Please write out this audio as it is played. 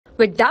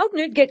With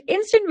Doubtnut, get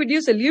instant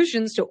video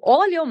solutions to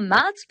all your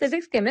maths,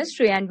 physics,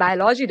 chemistry, and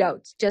biology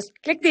doubts. Just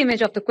click the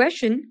image of the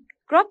question,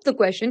 crop the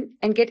question,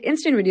 and get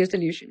instant video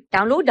solution.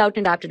 Download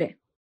Doubtnut app today.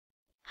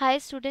 Hi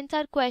students,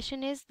 our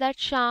question is that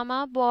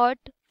Shyama bought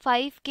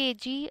 5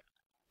 kg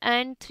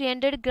and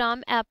 300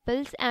 gram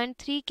apples and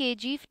 3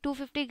 kg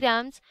 250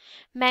 grams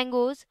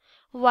mangoes,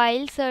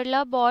 while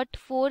Sarala bought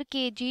 4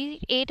 kg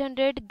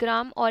 800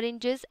 gram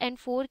oranges and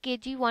 4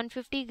 kg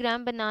 150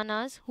 gram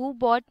bananas. Who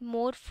bought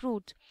more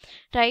fruits?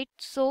 Right,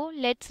 so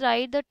let's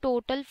write the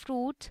total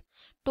fruits.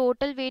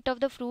 Total weight of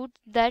the fruit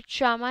that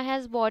Shyama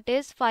has bought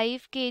is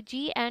 5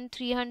 kg and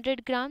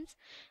 300 grams,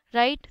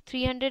 right?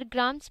 300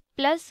 grams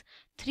plus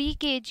 3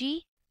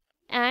 kg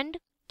and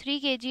 3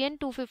 kg and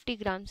 250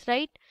 grams,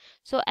 right?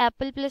 So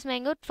apple plus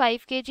mango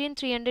 5 kg and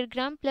 300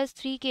 gram plus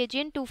 3 kg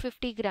and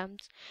 250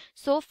 grams.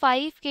 So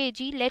 5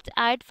 kg, let's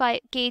add 5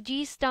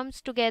 kg sums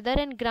together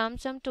and gram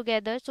sum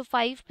together. So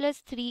 5 plus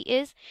 3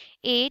 is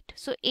 8,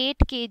 so 8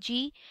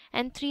 kg,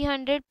 and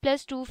 300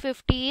 plus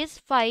 250 is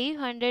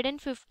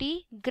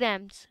 550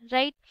 grams,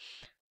 right?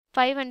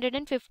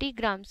 550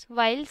 grams.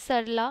 While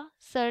Sarala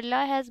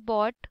has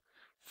bought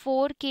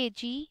 4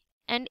 kg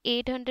and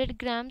 800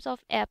 grams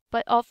of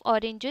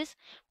oranges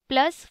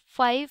plus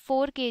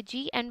 4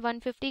 kg and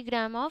 150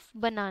 gram of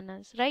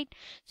bananas, right?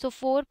 So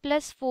 4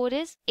 plus 4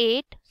 is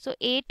 8, so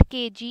 8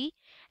 kg,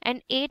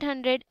 and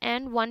 800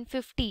 and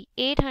 150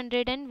 is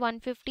 800 and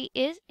 150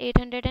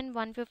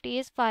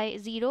 is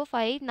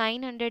 505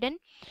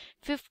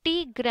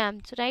 950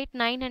 grams, right?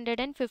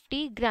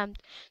 950 grams.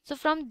 So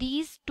from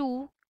these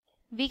two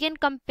we can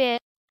compare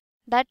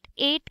that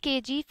 8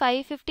 kg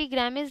 550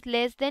 gram is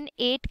less than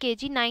 8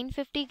 kg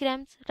 950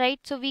 grams, right?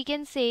 So we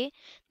can say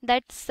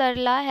that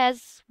Sarala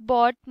has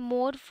bought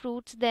more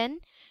fruits than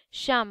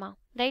Shyama,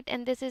 right?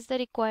 And this is the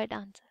required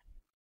answer.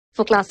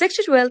 For class 6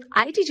 to 12,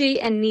 IIT JEE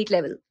and NEET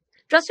level.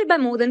 Trusted by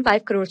more than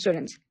 5 crore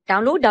students.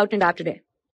 Download Doubtnut app today.